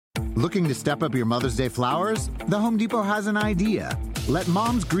Looking to step up your Mother's Day flowers? The Home Depot has an idea. Let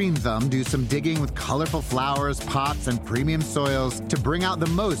Mom's Green Thumb do some digging with colorful flowers, pots, and premium soils to bring out the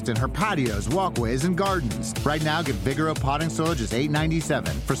most in her patios, walkways, and gardens. Right now, get Vigoro potting soil just $8.97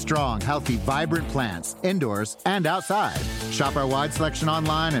 for strong, healthy, vibrant plants, indoors and outside. Shop our wide selection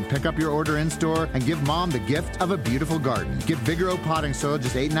online and pick up your order in-store and give Mom the gift of a beautiful garden. Get Vigoro potting soil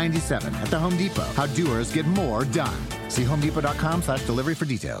just $8.97 at the Home Depot. How doers get more done. See homedepot.com/delivery for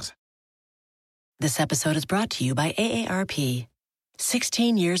details. This episode is brought to you by AARP.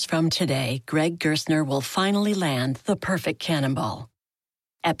 16 years from today, Greg Gerstner will finally land the perfect cannonball.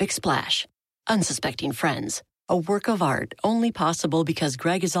 Epic splash. Unsuspecting friends. A work of art only possible because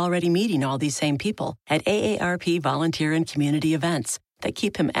Greg is already meeting all these same people at AARP volunteer and community events that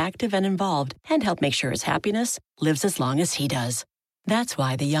keep him active and involved and help make sure his happiness lives as long as he does. That's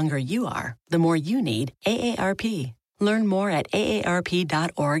why the younger you are, the more you need AARP. Learn more at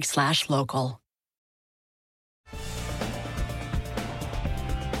aarp.org/local.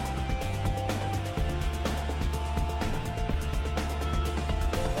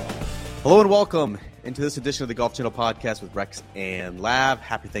 Hello and welcome into this edition of the Golf Channel podcast with Rex and Lav.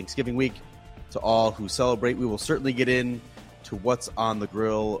 Happy Thanksgiving week to all who celebrate. We will certainly get in to what's on the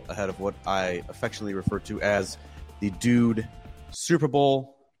grill ahead of what I affectionately refer to as the Dude Super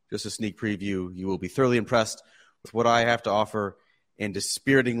Bowl. Just a sneak preview. You will be thoroughly impressed with what I have to offer and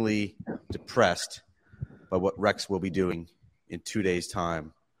dispiritingly depressed by what Rex will be doing in 2 days'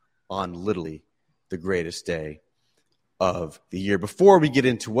 time on literally the greatest day of the year. Before we get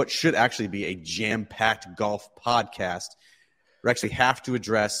into what should actually be a jam-packed golf podcast, we actually have to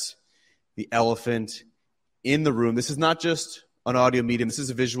address the elephant in the room. This is not just an audio medium. This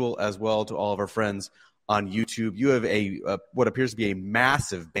is a visual as well to all of our friends on YouTube. You have a what appears to be a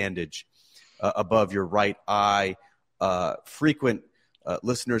massive bandage above your right eye. Frequent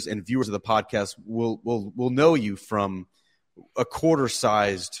listeners and viewers of the podcast will know you from a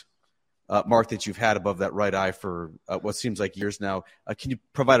quarter-sized mark that you've had above that right eye for what seems like years now. Can you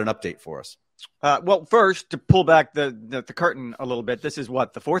provide an update for us? Well, first, to pull back the curtain a little bit, this is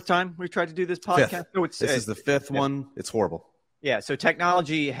what, the fourth time we've tried to do this podcast? No, this is the fifth one. It's horrible. Yeah, so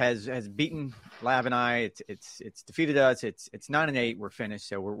technology has beaten Lav and I. It's defeated us. It's 9-8. We're finished.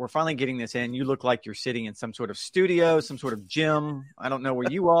 So we're finally getting this in. You look like you're sitting in some sort of studio, some sort of gym. I don't know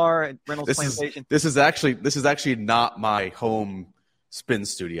where you are at Reynolds Plantation. This is actually not my home spin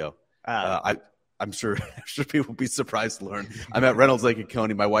studio. I'm sure people will be surprised to learn I'm at Reynolds Lake and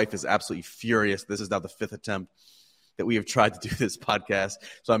Coney. My wife is absolutely furious. This is now the fifth attempt that we have tried to do this podcast.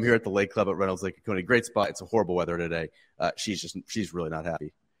 So I'm here at the Lake Club at Reynolds Lake and Coney. Great spot. It's a horrible weather today. She's really not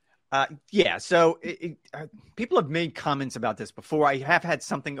happy. Yeah. So people have made comments about this before. I have had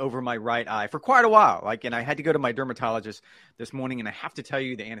something over my right eye for quite a while. And I had to go to my dermatologist this morning, and I have to tell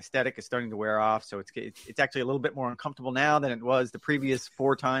you, the anesthetic is starting to wear off. So it's actually a little bit more uncomfortable now than it was the previous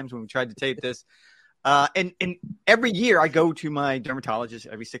 4 times when we tried to tape this. And every year I go to my dermatologist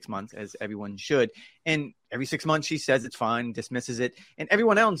every 6 months, as everyone should. And every 6 months she says it's fine, dismisses it. And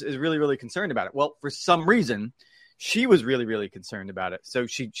everyone else is really, really concerned about it. Well, for some reason, she was really, really concerned about it. So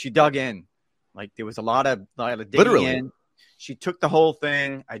she dug in. There was a lot of digging Literally in. She took the whole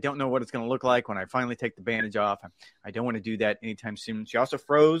thing. I don't know what it's going to look like when I finally take the bandage off. I don't want to do that anytime soon. She also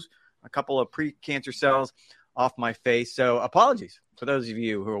froze a couple of pre-cancer cells off my face. So apologies for those of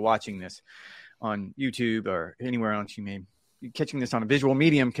you who are watching this on YouTube or anywhere else you may be catching this on a visual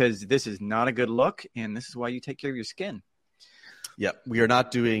medium, because this is not a good look, and this is why you take care of your skin. Yep, we are not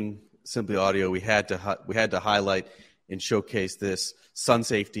doing simply audio. We had to highlight and showcase this. Sun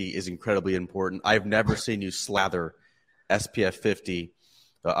safety is incredibly important. I've never seen you slather SPF 50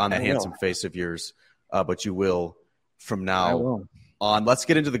 on that handsome face of yours, but you will from now on. Let's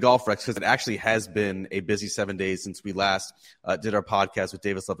get into the golf, Rex, because it actually has been a busy 7 days since we last did our podcast with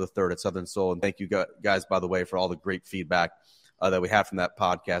Davis Love III at Southern Soul. And thank you guys, by the way, for all the great feedback that we have from that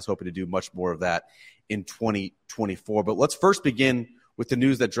podcast. Hoping to do much more of that in 2024. But let's first begin with the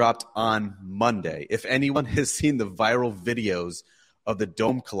news that dropped on Monday. If anyone has seen the viral videos of the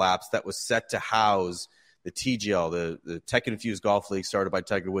dome collapse that was set to house the TGL, the Tech-Infused Golf League started by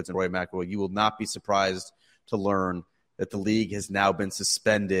Tiger Woods and Rory McIlroy, you will not be surprised to learn that the league has now been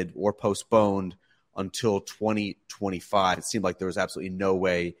suspended or postponed until 2025. It seemed like there was absolutely no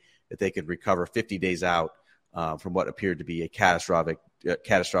way that they could recover 50 days out from what appeared to be a catastrophic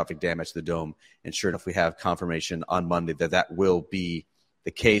damage to the dome. And sure enough, we have confirmation on Monday that will be the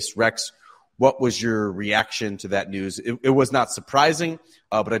case. Rex, what was your reaction to that news? It was not surprising,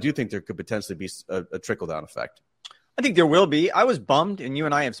 but I do think there could potentially be a trickle-down effect. I think there will be. I was bummed, and you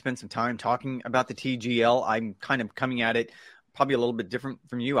and I have spent some time talking about the TGL. I'm kind of coming at it probably a little bit different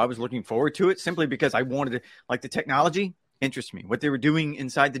from you. I was looking forward to it simply because I wanted to, like, the technology interests me. What they were doing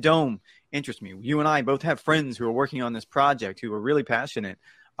inside the dome interests me. You and I both have friends who are working on this project who are really passionate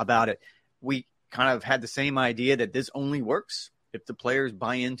about it. We kind of had the same idea that this only works if the players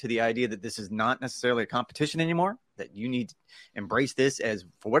buy into the idea that this is not necessarily a competition anymore, that you need to embrace this as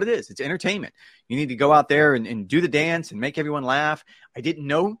for what it is. It's entertainment. You need to go out there and do the dance and make everyone laugh. I didn't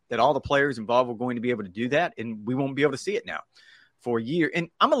know that all the players involved were going to be able to do that, and we won't be able to see it now for a year. And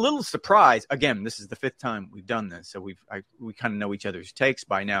I'm a little surprised. Again, this is the 5th time we've done this, so we kind of know each other's takes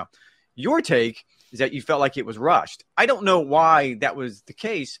by now. Your take is that you felt like it was rushed. I don't know why that was the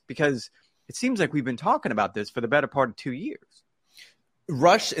case, because it seems like we've been talking about this for the better part of 2 years.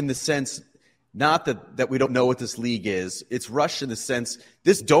 Rush in the sense, not that we don't know what this league is. It's rush in the sense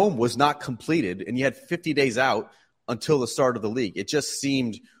this dome was not completed, and you had 50 days out until the start of the league. It just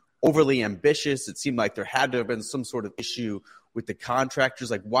seemed overly ambitious. It seemed like there had to have been some sort of issue with the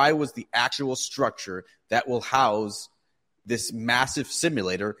contractors. Like, why was the actual structure that will house this massive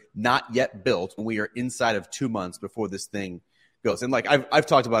simulator not yet built when we are inside of 2 months before this thing goes? And like I've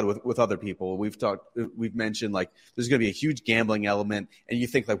talked about it with other people. We've mentioned, like, there's going to be a huge gambling element, and you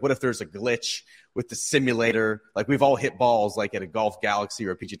think, like, what if there's a glitch with the simulator? Like, we've all hit balls like at a Golf Galaxy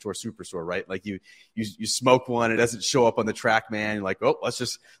or a PGA Tour Superstore, right? Like you smoke one, it doesn't show up on the TrackMan. You're like, oh, let's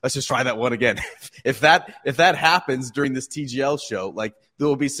just try that one again. if that happens during this TGL show, like, there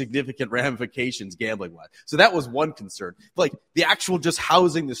will be significant ramifications gambling wise. So that was one concern. Like, the actual just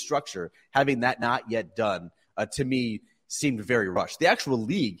housing the structure, having that not yet done, to me, seemed very rushed. The actual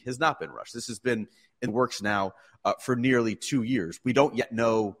league has not been rushed. This has been in the works now for nearly 2 years. We don't yet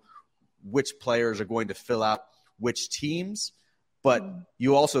know which players are going to fill out which teams, but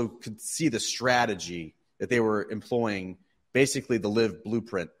you also could see the strategy that they were employing, basically the LIV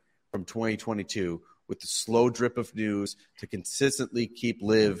blueprint from 2022, with the slow drip of news to consistently keep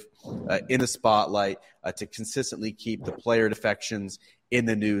LIV in the spotlight, to consistently keep the player defections in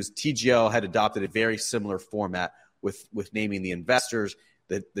the news. TGL had adopted a very similar format with naming the investors,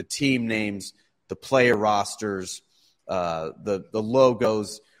 the team names, the player rosters, the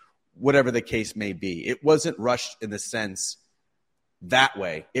logos, whatever the case may be. It wasn't rushed in the sense that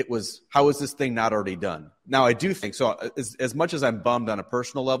way. It was, how is this thing not already done? Now, I do think, so as much as I'm bummed on a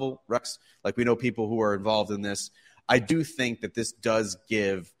personal level, Rex, like, we know people who are involved in this, I do think that this does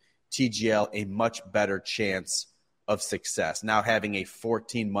give TGL a much better chance of success. Now, having a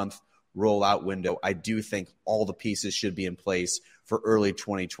 14-month rollout window, I do think all the pieces should be in place for early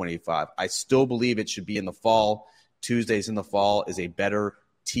 2025. I still believe it should be in the fall. Tuesdays in the fall is a better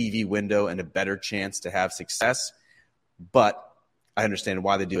TV window and a better chance to have success. But I understand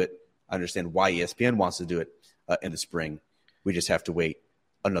why they do it. I understand why ESPN wants to do it in the spring. We just have to wait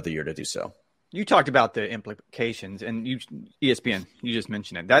another year to do so. You talked about the implications, and ESPN, you just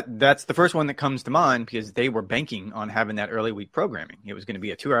mentioned it. That's the first one that comes to mind, because they were banking on having that early week programming. It was going to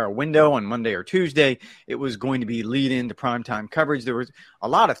be a 2-hour window on Monday or Tuesday. It was going to be lead into primetime coverage. There was a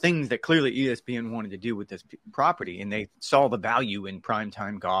lot of things that clearly ESPN wanted to do with this property, and they saw the value in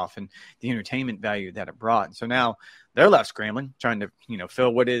primetime golf and the entertainment value that it brought. And so now they're left scrambling, trying to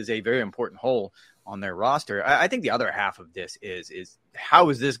fill what is a very important hole on their roster. I think the other half of this is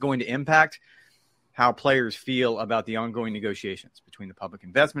how is this going to impact how players feel about the ongoing negotiations between the Public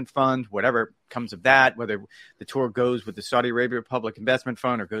Investment Fund, whatever comes of that, whether the tour goes with the Saudi Arabia Public Investment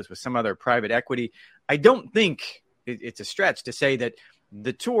Fund or goes with some other private equity. I don't think it's a stretch to say that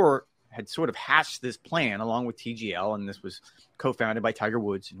the tour had sort of hashed this plan along with TGL, and this was co-founded by Tiger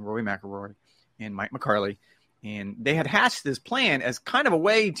Woods and Rory McIlroy and Mike McCarley. And they had hashed this plan as kind of a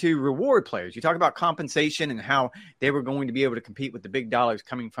way to reward players. You talk about compensation and how they were going to be able to compete with the big dollars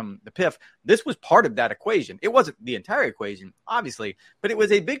coming from the PIF. This was part of that equation. It wasn't the entire equation, obviously, but it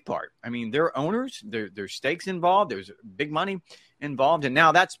was a big part. I mean, there are owners, there's stakes involved, there's big money involved, and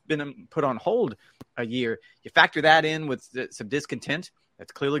now that's been put on hold a year. You factor that in with some discontent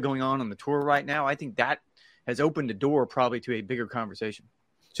that's clearly going on the tour right now. I think that has opened the door probably to a bigger conversation.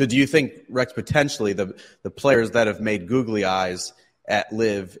 So do you think, Rex, potentially the players that have made googly eyes at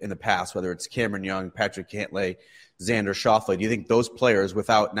LIV in the past, whether it's Cameron Young, Patrick Cantlay, Xander Schauffele, do you think those players,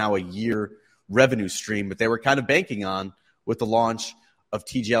 without now a year revenue stream that they were kind of banking on with the launch of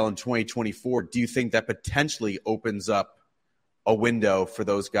TGL in 2024, do you think that potentially opens up a window for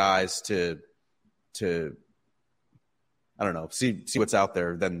those guys to I don't know, see what's out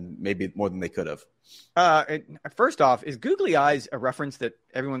there than maybe more than they could have? First off, is googly eyes a reference that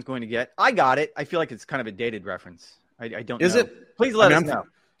everyone's going to get? I got it. I feel like it's kind of a dated reference. I don't know. Is it? Please let us know.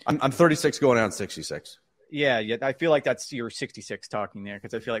 I'm 36 going on 66. Yeah. I feel like that's your 66 talking there,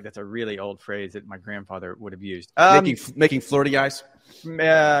 because I feel like that's a really old phrase that my grandfather would have used. Making flirty eyes.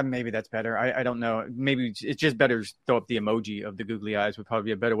 Maybe that's better. I don't know. Maybe it's just better to throw up the emoji of the googly eyes would probably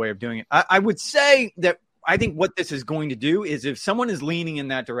be a better way of doing it. I would say that I think what this is going to do is, if someone is leaning in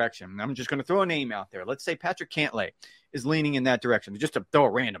that direction, I'm just going to throw a name out there. Let's say Patrick Cantlay is leaning in that direction, just to throw a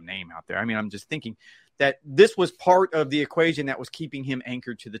random name out there. I mean, I'm just thinking that this was part of the equation that was keeping him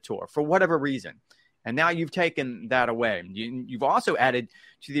anchored to the tour for whatever reason. And now you've taken that away. You've also added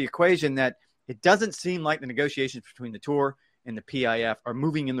to the equation that it doesn't seem like the negotiations between the tour and the PIF are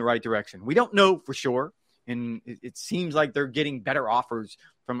moving in the right direction. We don't know for sure. And it seems like they're getting better offers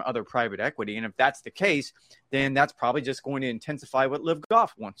from other private equity. And if that's the case, then that's probably just going to intensify what Liv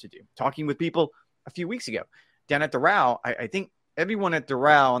Golf wants to do. Talking with people a few weeks ago down at the Doral, I think everyone at the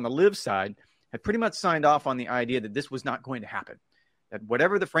Doral on the Liv side had pretty much signed off on the idea that this was not going to happen. That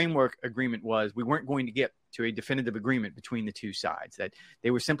whatever the framework agreement was, we weren't going to get to a definitive agreement between the two sides, that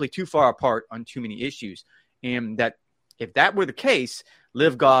they were simply too far apart on too many issues. And that if that were the case,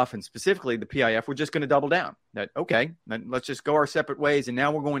 Liv Golf and specifically the PIF were just going to double down. That, okay, then let's just go our separate ways, and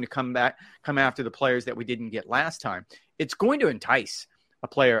now we're going to come after the players that we didn't get last time. It's going to entice a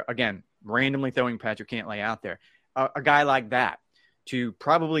player, again, randomly throwing Patrick Cantlay out there, a guy like that, to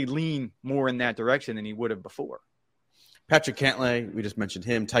probably lean more in that direction than he would have before. Patrick Cantlay, we just mentioned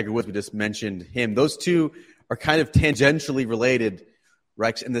him. Tiger Woods, we just mentioned him. Those two are kind of tangentially related,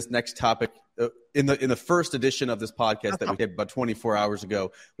 Rex, in this next topic. In the first edition of this podcast that we did about 24 hours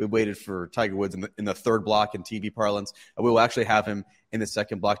ago, we waited for Tiger Woods in the third block in TV parlance. We will actually have him in the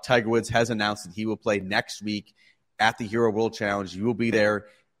second block. Tiger Woods has announced that he will play next week at the Hero World Challenge. You will be there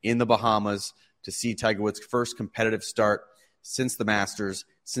in the Bahamas to see Tiger Woods' first competitive start since the Masters,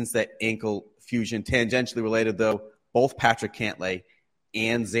 since that ankle fusion. Tangentially related, though, both Patrick Cantlay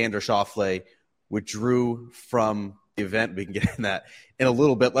and Xander Schauffele withdrew from the event. We can get in that in a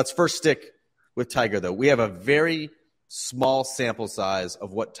little bit. Let's first stick with Tiger, though. We have a very small sample size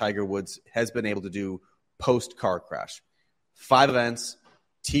of what Tiger Woods has been able to do post-car crash. 5 events,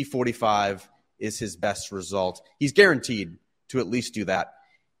 T45 is his best result. He's guaranteed to at least do that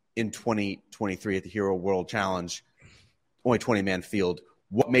in 2023 at the Hero World Challenge. Only 20-man field.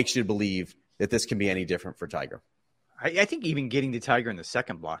 What makes you believe that this can be any different for Tiger? I think even getting to Tiger in the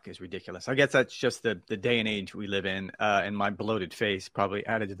second block is ridiculous. I guess that's just the day and age we live in, and my bloated face probably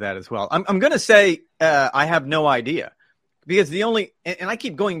added to that as well. I'm going to say I have no idea, because the only – and I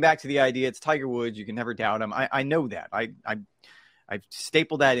keep going back to the idea it's Tiger Woods. You can never doubt him. I know that. I've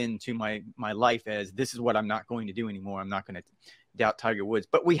stapled that into my life as this is what I'm not going to do anymore. I'm not going to doubt Tiger Woods.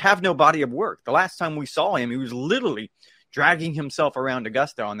 But we have no body of work. The last time we saw him, he was literally – dragging himself around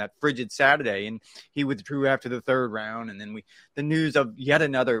Augusta on that frigid Saturday, and he withdrew after the third round. And then the news of yet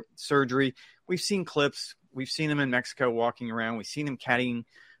another surgery. We've seen clips. We've seen him in Mexico walking around. We've seen him caddying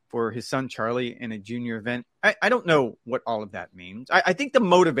for his son Charlie in a junior event. I don't know what all of that means. I think the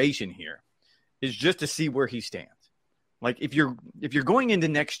motivation here is just to see where he stands. Like if you're going into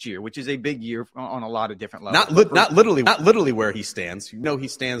next year, which is a big year on a lot of different levels. Not literally where he stands. You know, he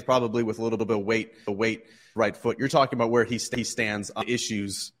stands probably with a little bit of weight right foot. You're talking about where he stands on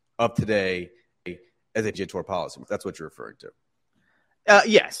issues of today as a PGA Tour policy. That's what you're referring to.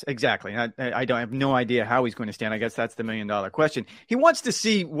 Yes, exactly. I don't have no idea how he's going to stand. I guess that's the $1 million question. He wants to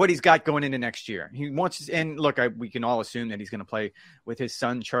see what he's got going into next year. He wants, and look, we can all assume that he's going to play with his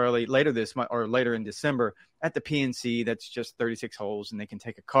son Charlie later this month or later in December at the PNC. That's just 36 holes, and they can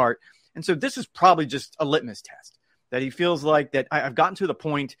take a cart. And so this is probably just a litmus test that he feels like that I've gotten to the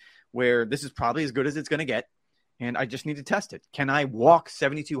point where this is probably as good as it's going to get, and I just need to test it. Can I walk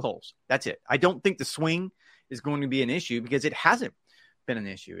 72 holes? That's it. I don't think the swing is going to be an issue because it hasn't been an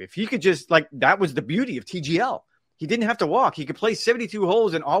issue. If he could just, like, that was the beauty of TGL. He didn't have to walk. He could play 72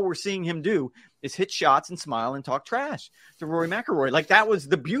 holes, and all we're seeing him do is hit shots and smile and talk trash to Rory McIlroy. Like, that was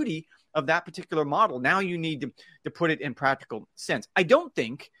the beauty of that particular model. Now you need to put it in practical sense. I don't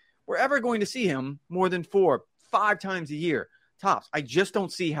think we're ever going to see him more than 4-5 times a year tops. I just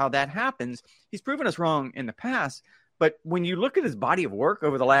don't see how that happens. He's proven us wrong in the past, but when you look at his body of work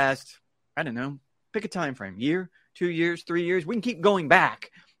over the last, I don't know, pick a time frame, year, 2 years, 3 years. We can keep going back.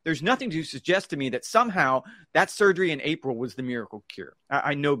 There's nothing to suggest to me that somehow that surgery in April was the miracle cure.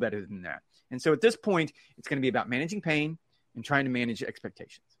 I know better than that. And so at this point, it's going to be about managing pain and trying to manage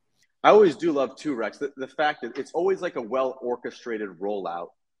expectations. I always do love, too, Rex, the fact that it's always like a well-orchestrated rollout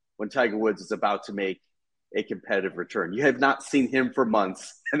when Tiger Woods is about to make a competitive return. You have not seen him for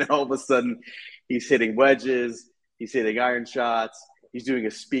months, and then all of a sudden he's hitting wedges, he's hitting iron shots, he's doing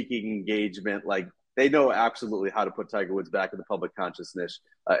a speaking engagement. Like, they know absolutely how to put Tiger Woods back in the public consciousness,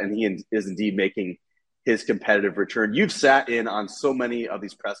 and he is indeed making his competitive return. You've sat in on so many of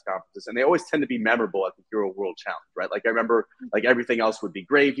these press conferences, and they always tend to be memorable at the Hero World Challenge, right? Like I remember, like everything else would be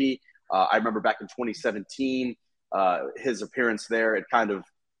gravy. I remember back in 2017, his appearance there. It kind of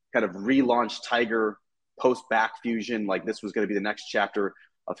relaunched Tiger post back fusion. Like this was going to be the next chapter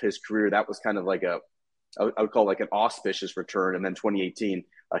of his career. That was kind of like I would call it like an auspicious return. And then 2018,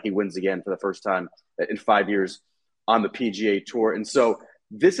 he wins again for the first time in 5 years on the PGA Tour. And so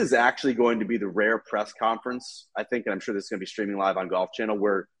this is actually going to be the rare press conference, I think, and I'm sure this is going to be streaming live on Golf Channel,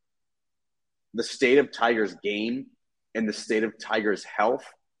 where the state of Tiger's game and the state of Tiger's health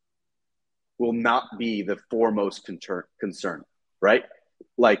will not be the foremost concern, right?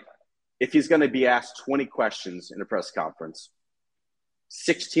 Like, if he's going to be asked 20 questions in a press conference,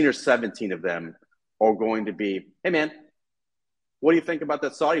 16 or 17 of them are going to be, hey, man, what do you think about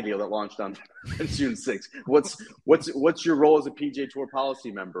that Saudi deal that launched on June 6th? What's your role as a PGA Tour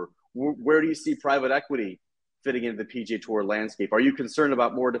policy member? Where do you see private equity fitting into the PGA Tour landscape? Are you concerned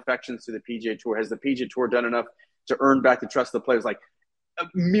about more defections to the PGA Tour? Has the PGA Tour done enough to earn back the trust of the players? Like a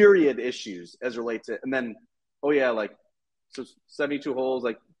myriad issues as relates to, and then, oh yeah, like, so 72 holes,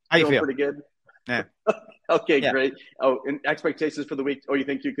 like, how you feel? Pretty good. Yeah. Okay, yeah. Great. Oh, and expectations for the week. Oh, you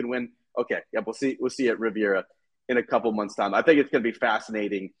think you can win? Okay. Yeah, we'll see at Riviera in a couple months' time. I think it's going to be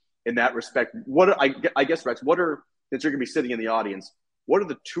fascinating in that respect. I guess, Rex, since you're going to be sitting in the audience, what are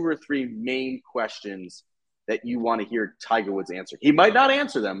the 2 or 3 main questions that you want to hear Tiger Woods answer? He might not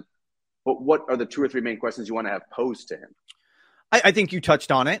answer them, but what are the 2 or 3 main questions you want to have posed to him? I think you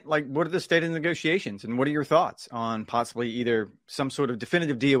touched on it. Like, what are the state of the negotiations, and what are your thoughts on possibly either some sort of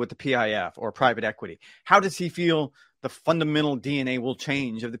definitive deal with the PIF or private equity? How does he feel the fundamental DNA will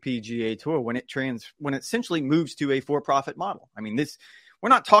change of the PGA Tour when it essentially moves to a for-profit model? I mean, we're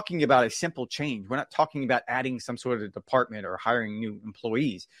not talking about a simple change. We're not talking about adding some sort of department or hiring new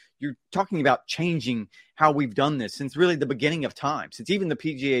employees. You're talking about changing how we've done this since really the beginning of time, since even the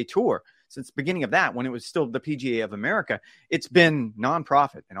PGA Tour. Since the beginning of that, when it was still the PGA of America, it's been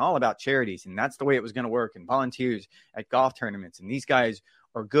nonprofit and all about charities. And that's the way it was going to work, and volunteers at golf tournaments. And these guys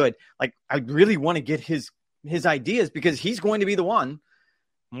are good. Like, I really want to get his ideas, because he's going to be the one,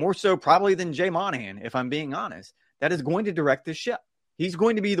 more so probably than Jay Monahan, if I'm being honest, that is going to direct this ship. He's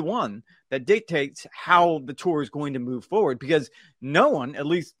going to be the one that dictates how the tour is going to move forward, because no one, at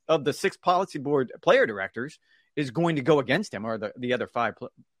least of the 6 policy board player directors, is going to go against him, or the other 5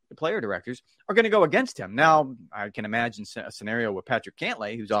 player directors are going to go against him. Now, I can imagine a scenario where Patrick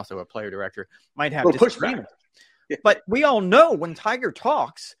Cantlay, who's also a player director, might have disagreement. But we all know when Tiger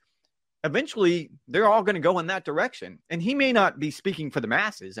talks, eventually they're all going to go in that direction. And he may not be speaking for the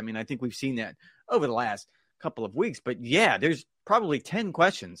masses. I mean, I think we've seen that over the last couple of weeks. But yeah, there's probably 10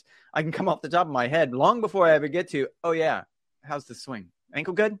 questions I can come off the top of my head long before I ever get to, oh yeah, how's the swing?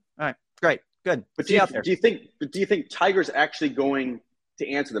 Ankle good? All right, great, good. But do you think Tiger's actually going to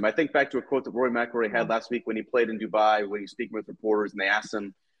answer them? I think back to a quote that Rory McIlroy had last week when he played in Dubai, when he was speaking with reporters, and they asked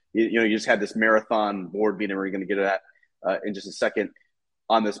him, you just had this marathon board meeting, we're going to get to that in just a second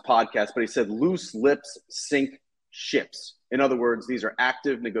on this podcast, but he said, loose lips sink ships. In other words, these are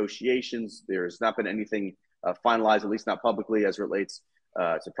active negotiations. There's not been anything finalized, at least not publicly, as it relates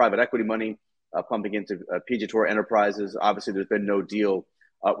to private equity money pumping into PGA Tour enterprises. Obviously, there's been no deal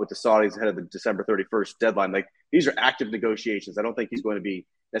with the Saudis ahead of the December 31st deadline. Like, these are active negotiations. I don't think he's going to be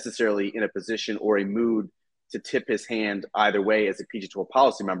necessarily in a position or a mood to tip his hand either way as a PGA Tour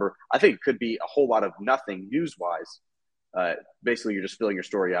policy member. I think it could be a whole lot of nothing news-wise. Basically, you're just filling your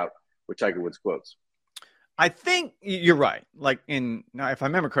story out with Tiger Woods quotes. I think you're right. Like, if I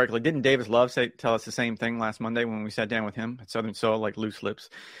remember correctly, didn't Davis Love tell us the same thing last Monday when we sat down with him at Southern Soul, like, loose lips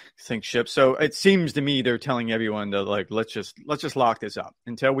sink ships? So it seems to me they're telling everyone to, like, let's just lock this up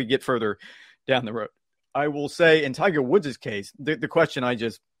until we get further down the road. I will say, in Tiger Woods' case, the question I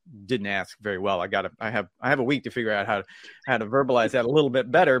just didn't ask very well. I have a week to figure out how to verbalize that a little bit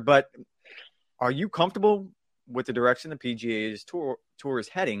better. But are you comfortable with the direction the PGA's tour is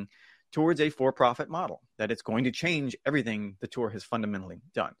heading towards a for-profit model, that it's going to change everything the tour has fundamentally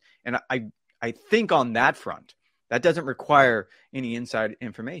done? And I think on that front, that doesn't require any inside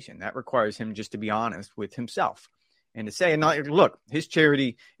information. That requires him just to be honest with himself and to say, and not, look, his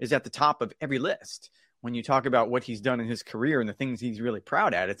charity is at the top of every list. When you talk about what he's done in his career and the things he's really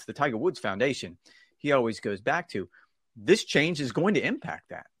proud at, it's the Tiger Woods Foundation he always goes back to. This change is going to impact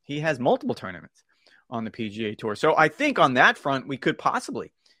that. He has multiple tournaments on the PGA Tour. So I think on that front, we could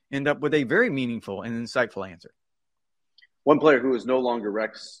possibly end up with a very meaningful and insightful answer. One player who is no longer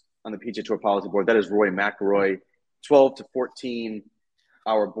Rex on the PGA Tour policy board, that is Rory McIlroy. 12 to 14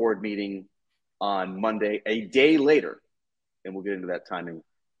 hour board meeting on Monday, a day later, and we'll get into that timing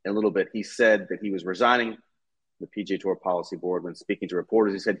in a little bit. He said that he was resigning the PGA Tour Policy Board. When speaking to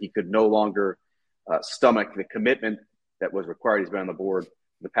reporters, he said he could no longer stomach the commitment that was required. He's been on the board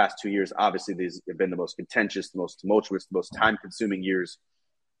the past 2 years. Obviously, these have been the most contentious, the most tumultuous, the most time-consuming years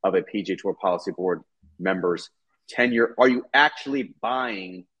of a PGA Tour Policy Board member's tenure. Are you actually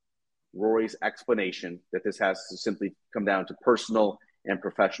buying Rory's explanation that this has to simply come down to personal and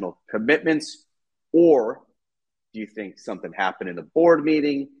professional commitments? Or do you think something happened in the board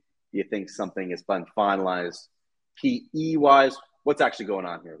meeting? Do you think something has been finalized PE-wise? What's actually going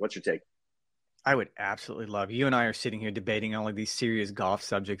on here? What's your take? I would absolutely love. You and I are sitting here debating all of these serious golf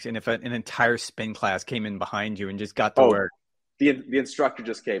subjects, and if an entire spin class came in behind you and just got to work. The instructor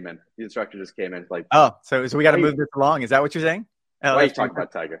just came in. Like, so we got to move this along. Is that what you're saying? Why are you talking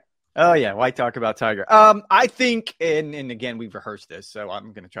about Tiger? Oh yeah, why talk about Tiger? I think, and again, we've rehearsed this, so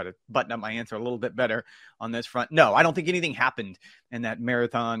I'm going to try to button up my answer a little bit better on this front. No, I don't think anything happened in that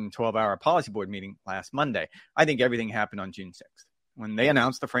marathon 12-hour policy board meeting last Monday. I think everything happened on June 6th when they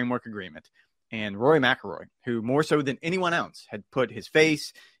announced the framework agreement. And Rory McIlroy, who more so than anyone else had put his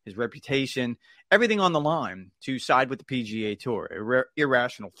face, his reputation, everything on the line to side with the PGA Tour.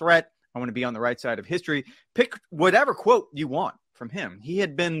 Irrational threat. I want to be on the right side of history. Pick whatever quote you want from him. He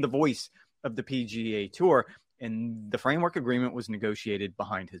had been the voice of the PGA Tour, and the framework agreement was negotiated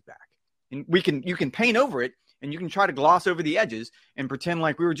behind his back. And you can paint over it, and you can try to gloss over the edges and pretend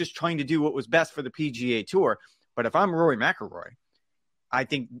like we were just trying to do what was best for the PGA Tour. But if I'm Rory McIlroy, I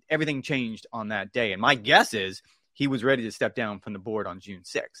think everything changed on that day. And my guess is he was ready to step down from the board on June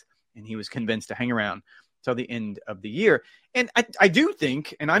 6th. And he was convinced to hang around till the end of the year. And I do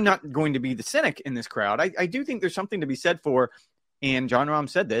think, and I'm not going to be the cynic in this crowd, I do think there's something to be said for, and Jon Rahm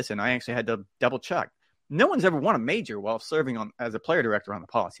said this, and I actually had to double check. No one's ever won a major while serving as a player director on the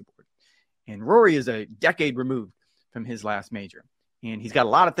policy board. And Rory is a decade removed from his last major. And he's got a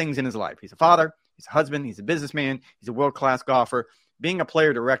lot of things in his life. He's a father, he's a husband, he's a businessman, he's a world-class golfer. Being a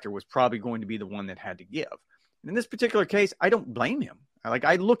player director was probably going to be the one that had to give. And in this particular case, I don't blame him.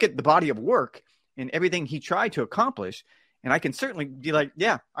 I look at the body of work and everything he tried to accomplish, and I can certainly be like,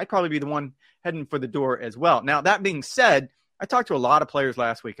 yeah, I'd probably be the one heading for the door as well. Now, that being said, I talked to a lot of players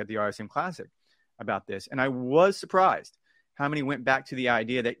last week at the RSM Classic about this, and I was surprised how many went back to the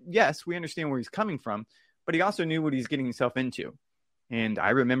idea that, yes, we understand where he's coming from, but he also knew what he's getting himself into. And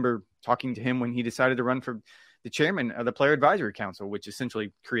I remember talking to him when he decided to run for the chairman of the Player Advisory Council, which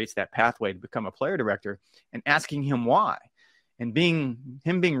essentially creates that pathway to become a player director, and asking him why, and being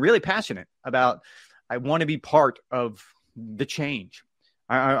really passionate about, I want to be part of the change.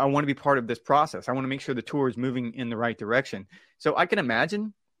 I want to be part of this process. I want to make sure the tour is moving in the right direction. So I can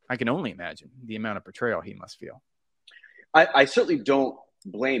only imagine the amount of betrayal he must feel. I certainly don't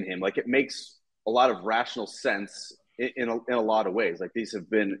blame him. Like, it makes a lot of rational sense in a lot of ways. Like, these have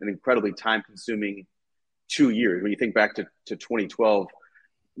been an incredibly time-consuming 2 years. When you think back to 2012,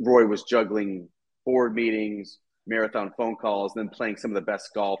 Roy was juggling board meetings, marathon phone calls, then playing some of the best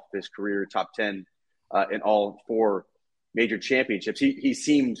golf of his career, top 10 in all 4 major championships. He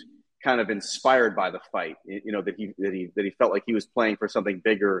seemed kind of inspired by the fight, that he felt like he was playing for something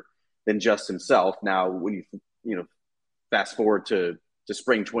bigger than just himself. Now, when you fast forward to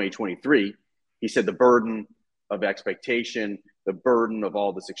spring 2023, he said the burden of expectation, the burden of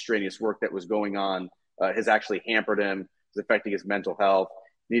all this extraneous work that was going on has actually hampered him, is affecting his mental health,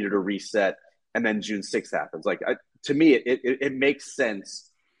 needed a reset. And then June 6th happens. To me, it makes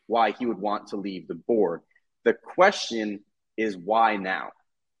sense why he would want to leave the board. The question is, why now?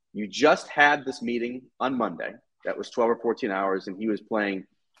 You just had this meeting on Monday. That was 12 or 14 hours, and he was playing,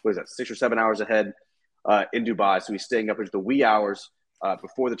 6 or 7 hours ahead in Dubai. So he's staying up into the wee hours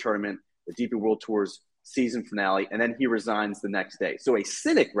before the tournament, the DP World Tour's season finale, and then he resigns the next day. So a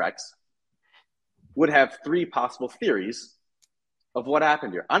cynic, Rex, would have 3 possible theories of what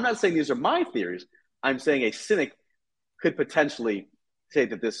happened here. I'm not saying these are my theories. I'm saying a cynic could potentially say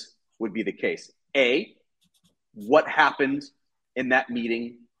that this would be the case. A, what happened in that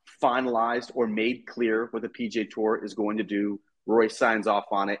meeting finalized or made clear what the PGA Tour is going to do. Roy signs off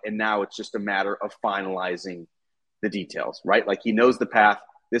on it, and now it's just a matter of finalizing the details, right? Like, he knows the path.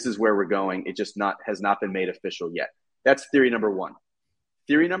 This is where we're going. It just has not been made official yet. That's theory number 1.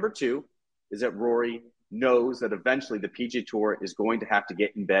 Theory number 2 is that Rory knows that eventually the PGA Tour is going to have to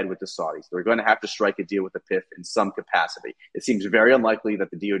get in bed with the Saudis. They're going to have to strike a deal with the PIF in some capacity. It seems very unlikely that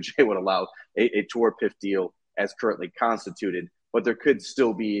the DOJ would allow a Tour PIF deal as currently constituted, but there could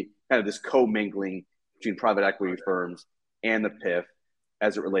still be kind of this commingling between private equity firms and the PIF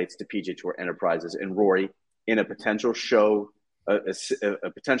as it relates to PGA Tour enterprises. And Rory, in a potential show,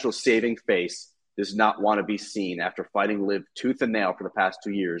 a potential saving face does not want to be seen after fighting Liv tooth and nail for the past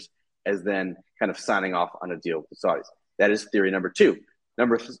 2 years as then kind of signing off on a deal with the Saudis. That is theory number two.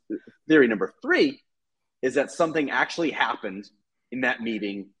 Theory number three is that something actually happened in that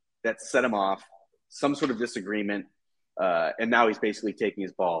meeting that set him off, some sort of disagreement, and now he's basically taking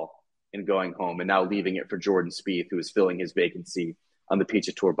his ball and going home and now leaving it for Jordan Spieth, who is filling his vacancy on the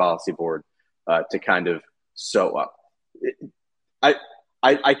PGA Tour policy board, to kind of sew up.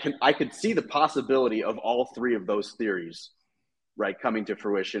 I could see the possibility of all three of those theories, right, coming to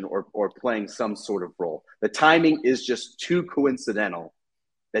fruition or playing some sort of role. The timing is just too coincidental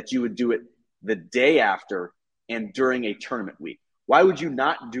that you would do it the day after and during a tournament week. Why would you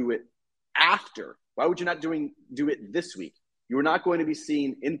not do it after? Why would you not do it this week? You are not going to be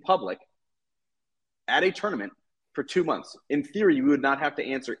seen in public at a tournament for 2 months. In theory, you would not have to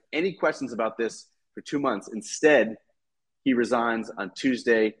answer any questions about this for 2 months. Instead, he resigns on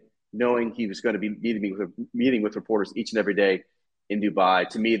Tuesday, knowing he was going to be meeting with reporters each and every day in Dubai.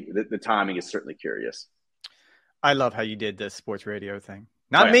 To me, the timing is certainly curious. I love how you did this sports radio thing.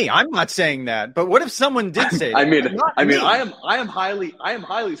 Not me. I'm not saying that. But what if someone did say that? I am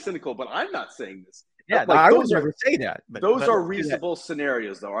highly cynical, but I'm not saying this. Yeah, I would never say that. Those are reasonable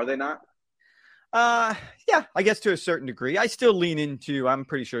scenarios, though, are they not? Yeah, I guess to a certain degree. I still lean into, I'm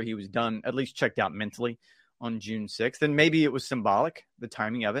pretty sure he was done, at least checked out mentally on June 6th. And maybe it was symbolic, the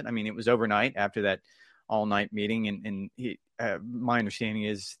timing of it. I mean, it was overnight after that all-night meeting. And he, my understanding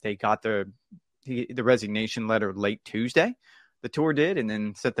is they got the resignation letter late Tuesday. The tour did, and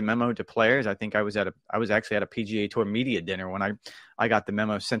then sent the memo to players. I think I was actually at a PGA Tour media dinner when I got the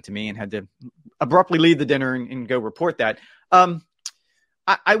memo sent to me and had to abruptly leave the dinner and go report that.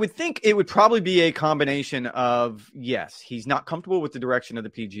 I would think it would probably be a combination of, yes, he's not comfortable with the direction of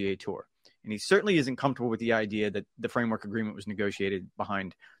the PGA Tour, and he certainly isn't comfortable with the idea that the framework agreement was negotiated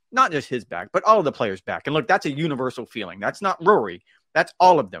behind not just his back, but all of the players' back. And look, that's a universal feeling. That's not Rory. That's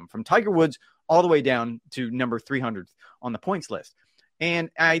all of them, from Tiger Woods all the way down to number 300 on the points list. And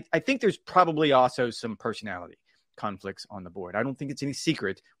I think there's probably also some personality conflicts on the board. I don't think it's any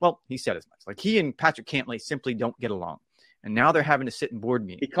secret. Well, he said as much. Like, he and Patrick Cantlay simply don't get along. And now they're having to sit in board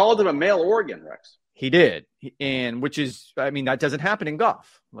meetings. He called him a male organ, Rex. He did. And which is, I mean, that doesn't happen in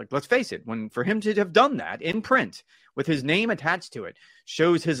golf. Like, let's face it, for him to have done that in print with his name attached to it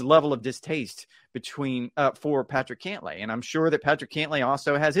shows his level of distaste for Patrick Cantlay. And I'm sure that Patrick Cantlay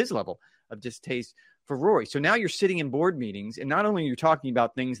also has his level of distaste for Rory. So now you're sitting in board meetings, and not only are you talking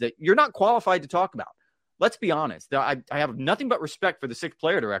about things that you're not qualified to talk about. Let's be honest. I have nothing but respect for the 6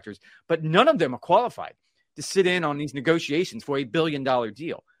 player directors, but none of them are qualified to sit in on these negotiations for $1 billion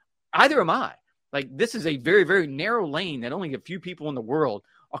deal. Either am I. Like, this is a very, very narrow lane that only a few people in the world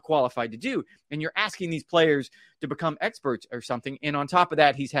are qualified to do. And you're asking these players to become experts or something. And on top of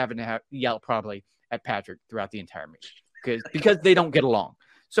that, he's having to yell probably at Patrick throughout the entire meeting because they don't get along.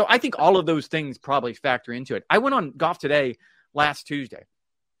 So I think all of those things probably factor into it. I went on Golf Today last Tuesday,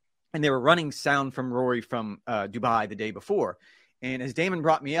 and they were running sound from Rory from Dubai the day before. And as Damon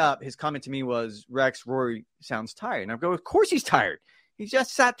brought me up, his comment to me was, Rex, Rory sounds tired. And I go, of course he's tired. He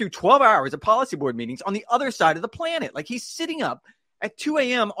just sat through 12 hours of policy board meetings on the other side of the planet. Like, he's sitting up at 2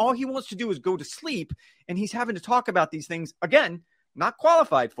 a.m. All he wants to do is go to sleep. And he's having to talk about these things, again, not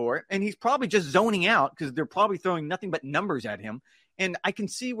qualified for it. And he's probably just zoning out because they're probably throwing nothing but numbers at him. And I can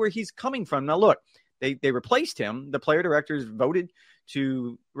see where he's coming from. Now, look, they replaced him. The player directors voted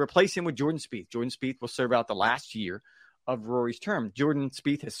to replace him with Jordan Spieth. Jordan Spieth will serve out the last year of Rory's term. Jordan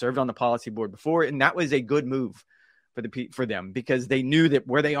Spieth has served on the policy board before, and that was a good move for them because they knew that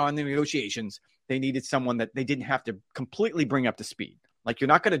where they are in the negotiations, they needed someone that they didn't have to completely bring up to speed. Like, you're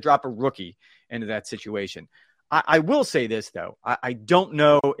not going to drop a rookie into that situation. I will say this, though. I don't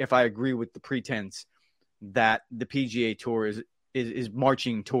know if I agree with the pretense that the PGA Tour is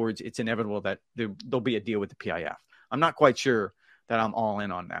marching towards it's inevitable that there'll be a deal with the PIF. I'm not quite sure that I'm all in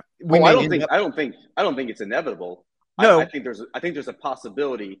on that. I don't think it's inevitable. No, I think there's a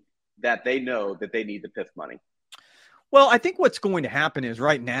possibility that they know that they need the PIF money. Well, I think what's going to happen is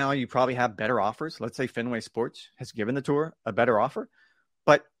right now you probably have better offers. Let's say Fenway Sports has given the tour a better offer.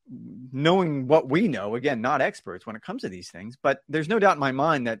 But knowing what we know, again, not experts when it comes to these things, but there's no doubt in my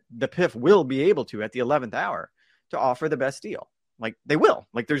mind that the PIF will be able to, at the 11th hour, to offer the best deal. Like, they will.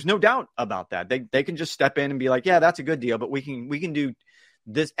 Like, there's no doubt about that. They can just step in and be like, yeah, that's a good deal, but we can do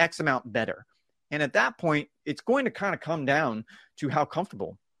this X amount better. And at that point, it's going to kind of come down to how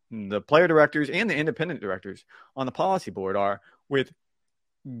comfortable the player directors and the independent directors on the policy board are with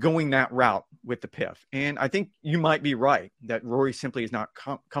going that route with the PIF. And I think you might be right that Rory simply is not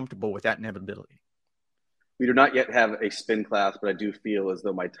comfortable with that inevitability. We do not yet have a spin class, but I do feel as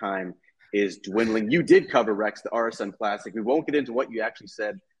though my time is dwindling. You did cover, Rex, the RSM Classic. We won't get into what you actually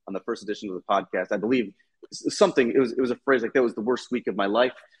said on the first edition of the podcast. I believe something, it was a phrase like that was the worst week of my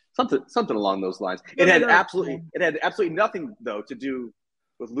life. Something along those lines. It had absolutely nothing, though, to do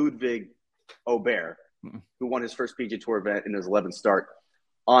with Ludwig Aubert, who won his first PGA Tour event in his 11th start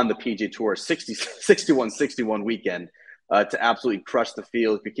on the PGA Tour 61-61 weekend to absolutely crush the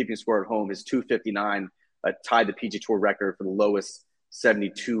field. If you're keeping score at home, his 259 tied the PGA Tour record for the lowest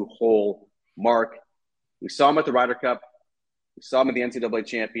 72-hole mark. We saw him at the Ryder Cup. We saw him at the NCAA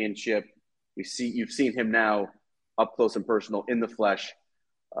Championship. You've seen him now up close and personal in the flesh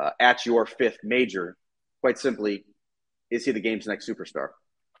at your fifth major. Quite simply, is he the game's next superstar?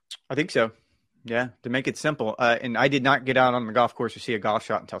 I think so. Yeah, to make it simple. And I did not get out on the golf course to see a golf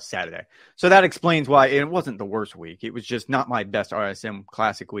shot until Saturday. So that explains why it wasn't the worst week. It was just not my best RSM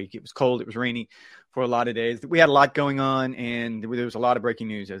Classic week. It was cold. It was rainy for a lot of days. We had a lot going on, and there was a lot of breaking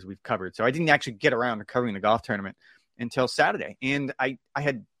news as we've covered. So I didn't actually get around to covering the golf tournament until Saturday. And I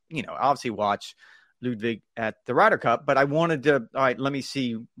had, obviously watched Ludwig at the Ryder Cup, but I wanted to, all right, let me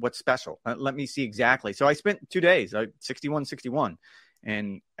see what's special. Let me see exactly. So I spent 2 days, 61-61.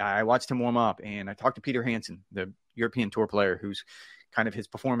 And I watched him warm up, and I talked to Peter Hansen, the European Tour player, who's kind of his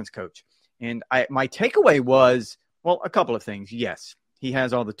performance coach. And my takeaway was, well, a couple of things. Yes, he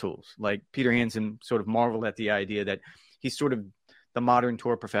has all the tools. Like Peter Hansen sort of marveled at the idea that he's sort of the modern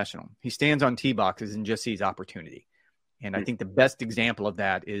tour professional. He stands on tee boxes and just sees opportunity. And I think the best example of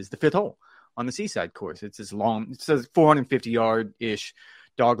that is the fifth hole on the Seaside course. It's this long, it's a 450-yard-ish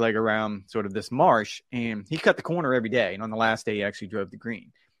dogleg around sort of this marsh, and he cut the corner every day. And on the last day, he actually drove the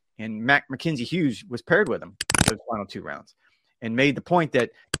green. And Mackenzie Hughes was paired with him for the final 2 rounds and made the point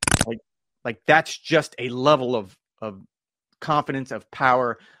that like that's just a level of confidence, of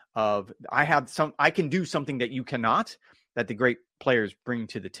power, of I can do something that you cannot, that the great players bring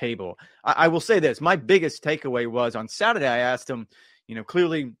to the table. I will say this, my biggest takeaway was on Saturday, I asked him,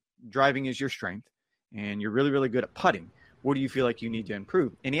 clearly driving is your strength and you're really, really good at putting. What do you feel like you need to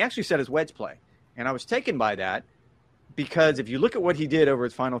improve? And he actually said his wedge play. And I was taken by that because if you look at what he did over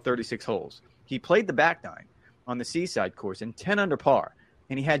his final 36 holes, he played the back nine on the Seaside course in 10 under par.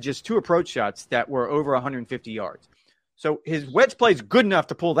 And he had just 2 approach shots that were over 150 yards. So his wedge play is good enough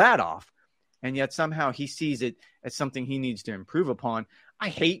to pull that off. And yet somehow he sees it as something he needs to improve upon. I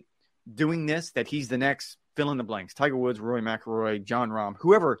hate doing this, that he's the next fill in the blanks. Tiger Woods, Rory McIlroy, John Rahm,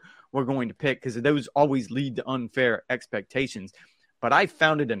 whoever we're going to pick, because those always lead to unfair expectations. But I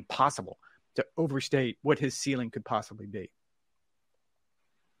found it impossible to overstate what his ceiling could possibly be.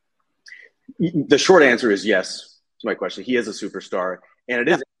 The short answer is yes to my question. He is a superstar. And it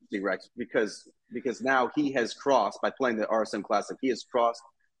is interesting, Rex, because now he has crossed, by playing the RSM Classic, he has crossed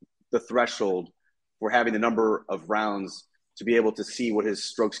the threshold for having the number of rounds to be able to see what his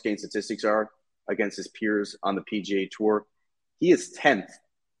strokes gained statistics are against his peers on the PGA Tour. He is 10th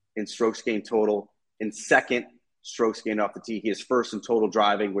in strokes gained total, in second strokes gained off the tee. He is first in total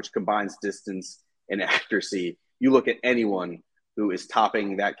driving, which combines distance and accuracy. You look at anyone who is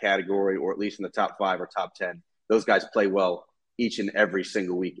topping that category, or at least in the top 5 or top 10, those guys play well each and every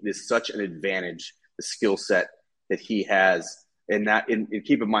single week. It is such an advantage, the skill set that he has. And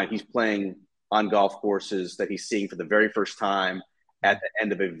keep in mind, he's playing on golf courses that he's seeing for the very first time at the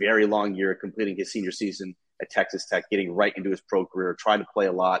end of a very long year, completing his senior season at Texas Tech, getting right into his pro career, trying to play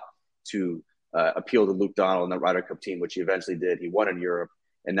a lot to appeal to Luke Donald and the Ryder Cup team, which he eventually did. He won in Europe,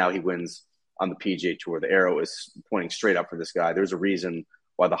 and now he wins on the PGA Tour. The arrow is pointing straight up for this guy. There's a reason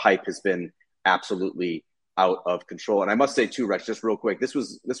why the hype has been absolutely out of control. And I must say too, Rex, just real quick, this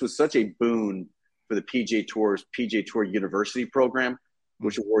was such a boon for the PGA Tour's PGA Tour University program,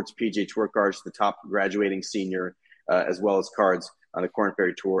 which awards PGA Tour cards to the top graduating senior, as well as cards on the Korn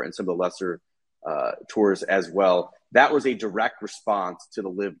Ferry Tour and some of the lesser tours as well. That was a direct response to the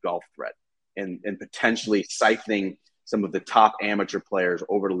Live Golf threat and potentially siphoning some of the top amateur players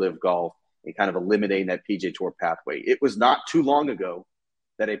over to Live Golf and kind of eliminating that PGA Tour pathway. It was not too long ago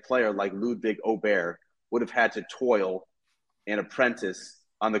that a player like Ludwig Aubert would have had to toil and apprentice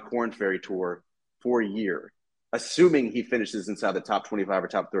on the Korn Ferry Tour for a year, assuming he finishes inside the top 25 or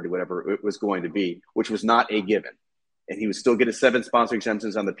top 30, whatever it was going to be, which was not a given. And he would still get his 7 sponsor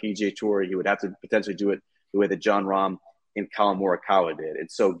exemptions on the PGA Tour. He would have to potentially do it the way that John Rahm and Colin Morikawa did. And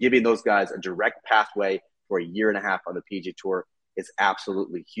so giving those guys a direct pathway for a year and a half on the PGA Tour is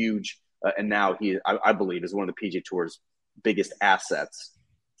absolutely huge. And now he, I believe, is one of the PGA Tour's biggest assets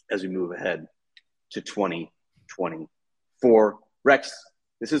as we move ahead to 2024. Rex,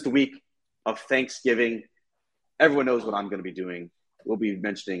 this is the week of Thanksgiving. Everyone knows what I'm going to be doing. We'll be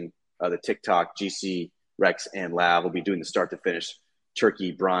mentioning the TikTok, GC, Rex, and Lav. We'll be doing the start to finish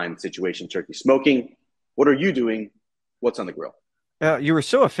turkey brine situation, turkey smoking. What are you doing? What's on the grill? You were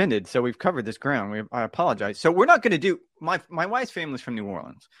so offended, so we've covered this ground. I apologize. So we're not going to do my wife's family's from New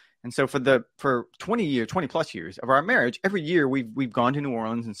Orleans, and so for 20 plus years of our marriage, every year we've gone to New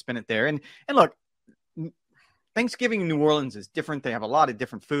Orleans and spent it there. And look, Thanksgiving in New Orleans is different. They have a lot of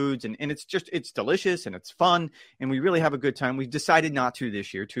different foods, and it's delicious and it's fun, and we really have a good time. We've decided not to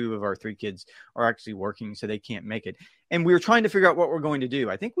this year. 2 of our 3 kids are actually working, so they can't make it. And we were trying to figure out what we're going to do.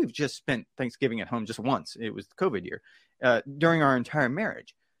 I think we've just spent Thanksgiving at home just once. It was the COVID year during our entire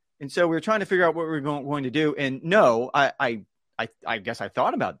marriage. And so we were trying to figure out what we were going to do. And no, I guess I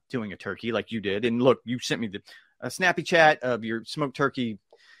thought about doing a turkey like you did. And look, you sent me a snappy chat of your smoked turkey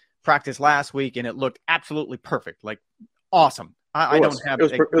practice last week, and it looked absolutely perfect, like awesome.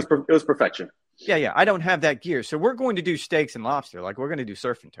 It was perfection. Yeah. I don't have that gear, so we're going to do steaks and lobster. Like, we're going to do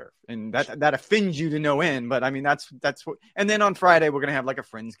surf and turf, and that offends you to no end. But I mean, that's what. And then on Friday, we're going to have like a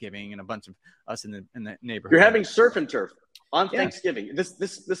Friendsgiving and a bunch of us in the neighborhood. You're having surf and turf on Thanksgiving.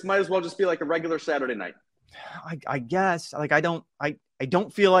 This might as well just be like a regular Saturday night. I guess. Like, I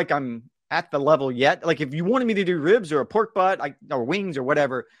don't feel like I'm at the level yet. Like, if you wanted me to do ribs or a pork butt, or wings or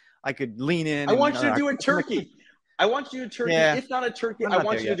whatever, I could lean in. I want you to do a turkey. I want you to turkey. Yeah. If not a turkey, I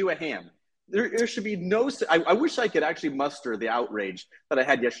want you to do a ham. There should be no – I wish I could actually muster the outrage that I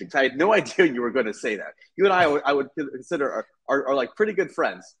had yesterday, because I had no idea you were going to say that. You and I would consider are like pretty good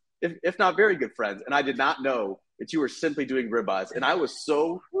friends, if not very good friends, and I did not know that you were simply doing ribeyes. And I was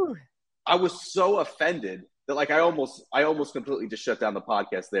so offended that, like, I almost completely just shut down the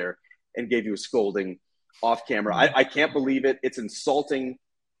podcast there and gave you a scolding off camera. I can't believe it. It's insulting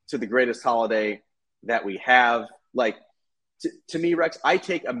to the greatest holiday that we have. Like, to me, Rex, I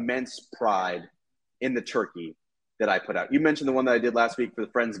take immense pride in the turkey that I put out. You mentioned the one that I did last week for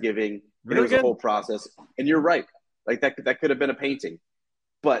the Friendsgiving. Really it was good. a whole process. And you're right. Like, that could have been a painting.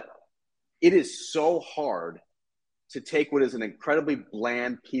 But it is so hard to take what is an incredibly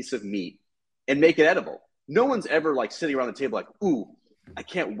bland piece of meat and make it edible. No one's ever, like, sitting around the table like, ooh, I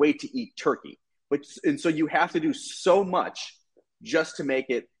can't wait to eat turkey. And so you have to do so much just to make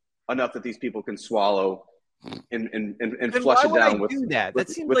it enough that these people can swallow and flush it down with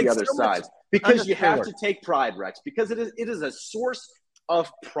the other sides. Because you have to take pride, Rex, because it is a source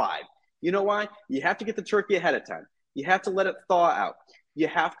of pride. You know why? You have to get the turkey ahead of time. You have to let it thaw out. You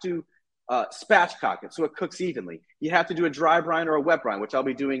have to spatchcock it so it cooks evenly. You have to do a dry brine or a wet brine, which I'll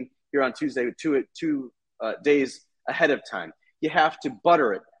be doing here on Tuesday with two days ahead of time. You have to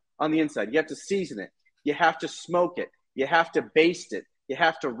butter it on the inside. You have to season it. You have to smoke it. You have to baste it. You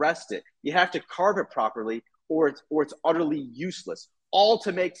have to rest it. You have to carve it properly, or it's utterly useless, all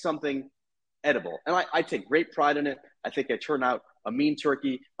to make something edible. And I take great pride in it. I think I turn out a mean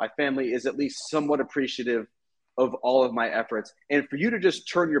turkey. My family is at least somewhat appreciative of all of my efforts. And for you to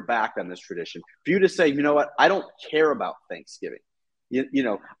just turn your back on this tradition, for you to say, you know what, I don't care about Thanksgiving.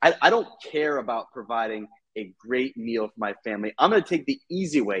 I don't care about providing a great meal for my family. I'm going to take the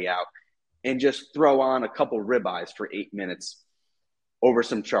easy way out and just throw on a couple ribeyes for 8 minutes over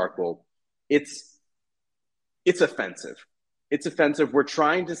some charcoal. It's offensive. It's offensive. We're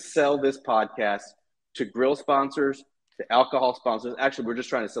trying to sell this podcast to grill sponsors, to alcohol sponsors. Actually, we're just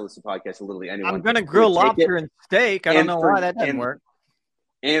trying to sell this podcast to literally anyone. I'm going to grill lobster and steak. I don't know why that doesn't work.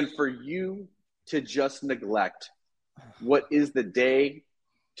 And for you to just neglect what is the day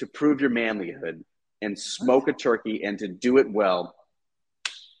to prove your manlyhood and smoke a turkey and to do it well,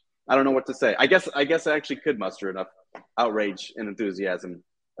 I don't know what to say. I guess I actually could muster enough outrage and enthusiasm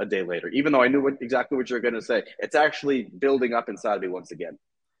a day later, even though I knew exactly what you were going to say. It's actually building up inside of me once again.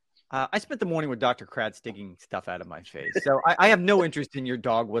 I spent the morning with Dr. Kratz digging stuff out of my face. So I have no interest in your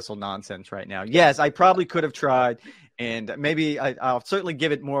dog whistle nonsense right now. Yes, I probably could have tried, and maybe I'll certainly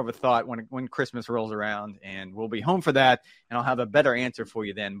give it more of a thought when Christmas rolls around, and we'll be home for that, and I'll have a better answer for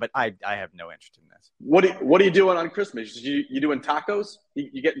you then. But I have no interest in this. What are you doing on Christmas? You doing tacos?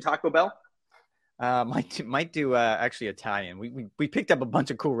 You getting Taco Bell? Might do actually Italian. We picked up a bunch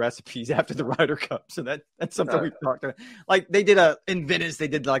of cool recipes after the Ryder Cup, so that's something we've talked about. Like, they did in Venice, they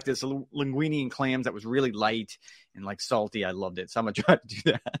did like this linguine and clams that was really light and like salty. I loved it, so I'm gonna try to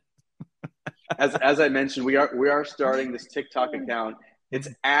do that. As I mentioned, we are starting this TikTok account. It's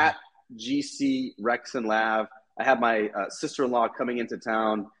at GC Rex and Lav. I have my sister-in-law coming into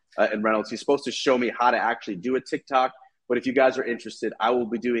town in Reynolds. He's supposed to show me how to actually do a TikTok. But if you guys are interested, I will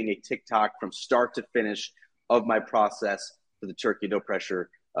be doing a TikTok from start to finish of my process for the turkey. No pressure.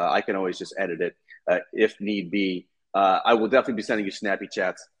 I can always just edit it if need be. I will definitely be sending you snappy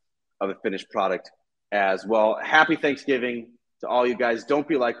chats of a finished product as well. Happy Thanksgiving to all you guys. Don't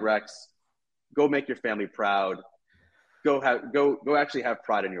be like Rex. Go make your family proud. go actually have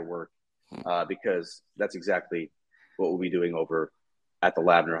pride in your work, because that's exactly what we'll be doing over at the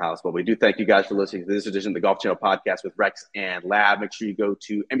Lavender House. But we do thank you guys for listening to this edition of the Golf Channel podcast with Rex and Lav. Make sure you go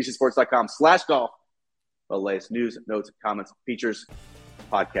to NBCSports.com/golf for the latest news, notes, comments, features,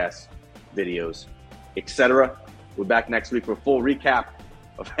 podcasts, videos, etc. We're back next week for a full recap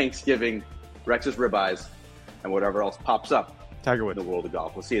of Thanksgiving, Rex's ribeyes, and whatever else pops up Tiger Woods in the world of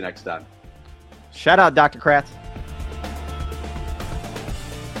golf. We'll see you next time. Shout out Dr. Kratz.